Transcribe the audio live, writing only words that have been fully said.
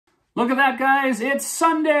Look at that, guys. It's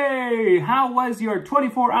Sunday. How was your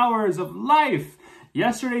 24 hours of life?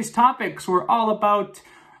 Yesterday's topics were all about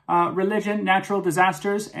religion, natural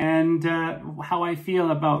disasters, and how I feel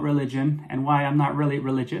about religion and why I'm not really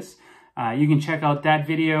religious. You can check out that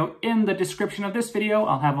video in the description of this video.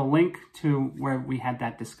 I'll have a link to where we had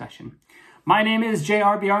that discussion. My name is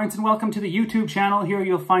Bjornson. Welcome to the YouTube channel. Here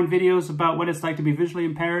you'll find videos about what it's like to be visually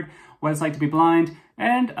impaired, what it's like to be blind,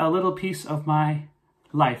 and a little piece of my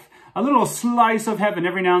life. A little slice of heaven.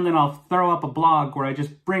 Every now and then I'll throw up a blog where I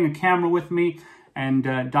just bring a camera with me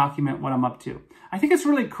and document what I'm up to. I think it's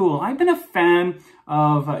really cool. I've been a fan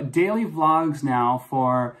of daily vlogs now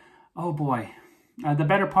for, oh boy, the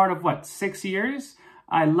better part of what, 6 years?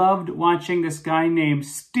 I loved watching this guy named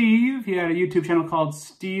Steve. He had a YouTube channel called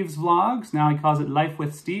Steve's Vlogs. Now he calls it Life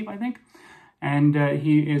with Steve, I think. And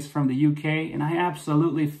he is from the UK. And I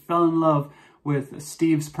absolutely fell in love with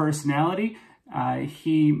Steve's personality.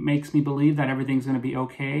 He makes me believe that everything's going to be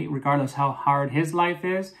okay, regardless how hard his life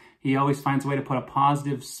is. He always finds a way to put a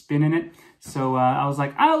positive spin in it. So I was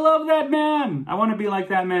like, I love that man. I want to be like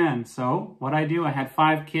that man. So what I do, I had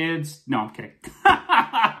 5 kids. No, I'm kidding.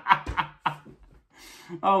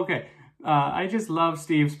 Okay. I just love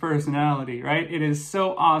Steve's personality, right? It is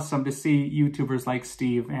so awesome to see YouTubers like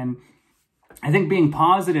Steve. And I think being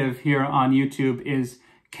positive here on YouTube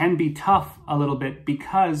can be tough a little bit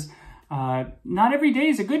because not every day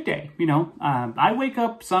is a good day. You know, I wake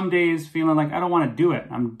up some days feeling like I don't want to do it.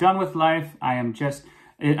 I'm done with life. I'm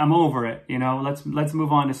over it. You know, let's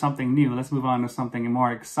move on to something new. Let's move on to something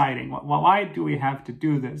more exciting. Why do we have to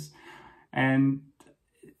do this? And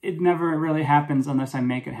it never really happens unless I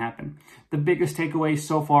make it happen. The biggest takeaway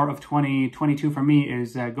so far of 2022 for me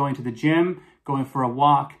is going to the gym, going for a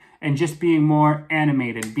walk, and just being more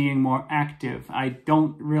animated, being more active. I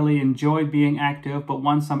don't really enjoy being active, but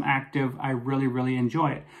once I'm active, I really, really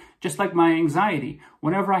enjoy it. Just like my anxiety.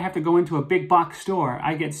 Whenever I have to go into a big box store,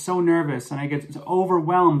 I get so nervous and I get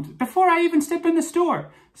overwhelmed before I even step in the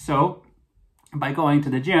store. So by going to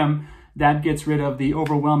the gym, that gets rid of the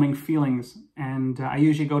overwhelming feelings. And I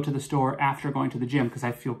usually go to the store after going to the gym because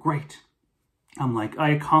I feel great. I'm like,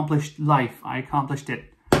 I accomplished life. I accomplished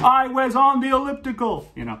it. I was on the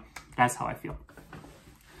elliptical. You know, that's how I feel.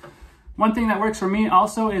 One thing that works for me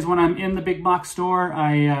also is when I'm in the big box store,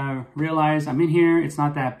 I realize I'm in here. It's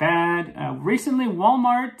not that bad. Recently,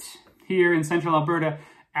 Walmart here in central Alberta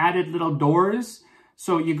added little doors.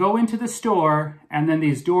 So you go into the store and then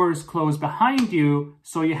these doors close behind you.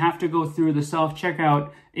 So you have to go through the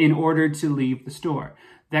self-checkout in order to leave the store.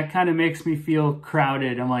 That kind of makes me feel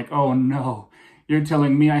crowded. I'm like, oh no, you're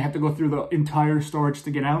telling me I have to go through the entire storage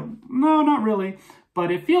to get out? No, not really,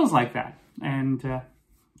 but it feels like that. And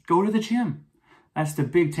go to the gym. That's the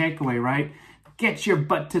big takeaway, right? Get your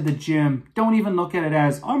butt to the gym. Don't even look at it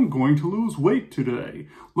as, I'm going to lose weight today.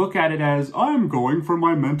 Look at it as, I'm going for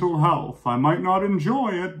my mental health. I might not enjoy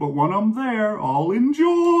it, but when I'm there, I'll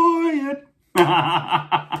enjoy it.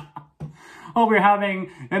 Oh, we're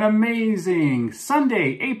having an amazing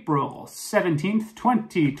Sunday, April 17th,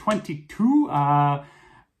 2022. I'm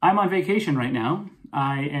on vacation right now.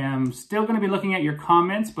 I am still going to be looking at your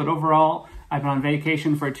comments, but overall, I've been on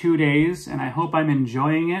vacation for 2 days, and I hope I'm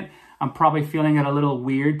enjoying it. I'm probably feeling it a little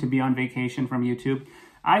weird to be on vacation from YouTube.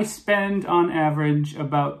 I spend, on average,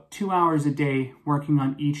 about 2 hours a day working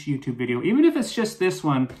on each YouTube video, even if it's just this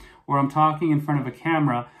one where I'm talking in front of a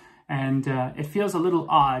camera. And it feels a little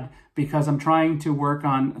odd because I'm trying to work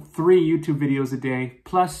on 3 YouTube videos a day,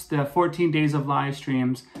 plus the 14 days of live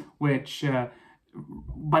streams, which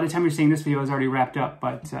by the time you're seeing this video is already wrapped up,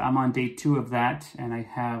 but I'm on day 2 of that. And I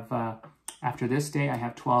have, after this day, I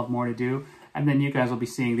have 12 more to do. And then you guys will be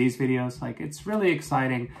seeing these videos. Like, it's really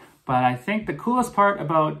exciting. But I think the coolest part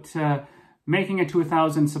about making it to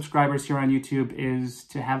 1,000 subscribers here on YouTube is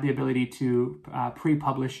to have the ability to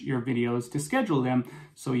pre-publish your videos, to schedule them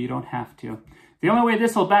so you don't have to. The only way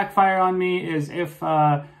this will backfire on me is if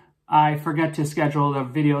I forget to schedule the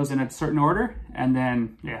videos in a certain order. And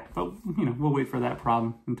then, yeah, but you know, we'll wait for that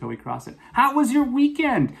problem until we cross it. How was your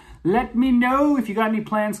weekend? Let me know if you got any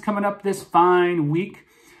plans coming up this fine week.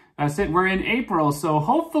 We're in April, so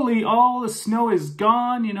hopefully all the snow is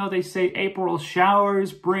gone. You know, they say April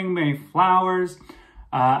showers bring May flowers.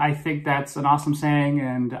 I think that's an awesome saying,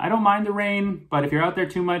 and I don't mind the rain, but if you're out there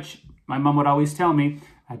too much, my mom would always tell me,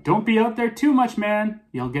 don't be out there too much, man.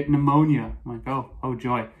 You'll get pneumonia. I'm like, oh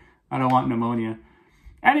joy. I don't want pneumonia.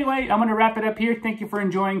 Anyway, I'm going to wrap it up here. Thank you for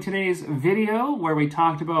enjoying today's video where we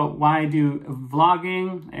talked about why I do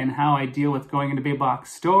vlogging and how I deal with going into big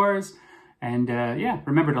box stores. And yeah,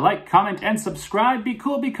 remember to like, comment, and subscribe. Be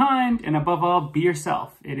cool, be kind, and above all, be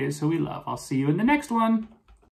yourself. It is who we love. I'll see you in the next one.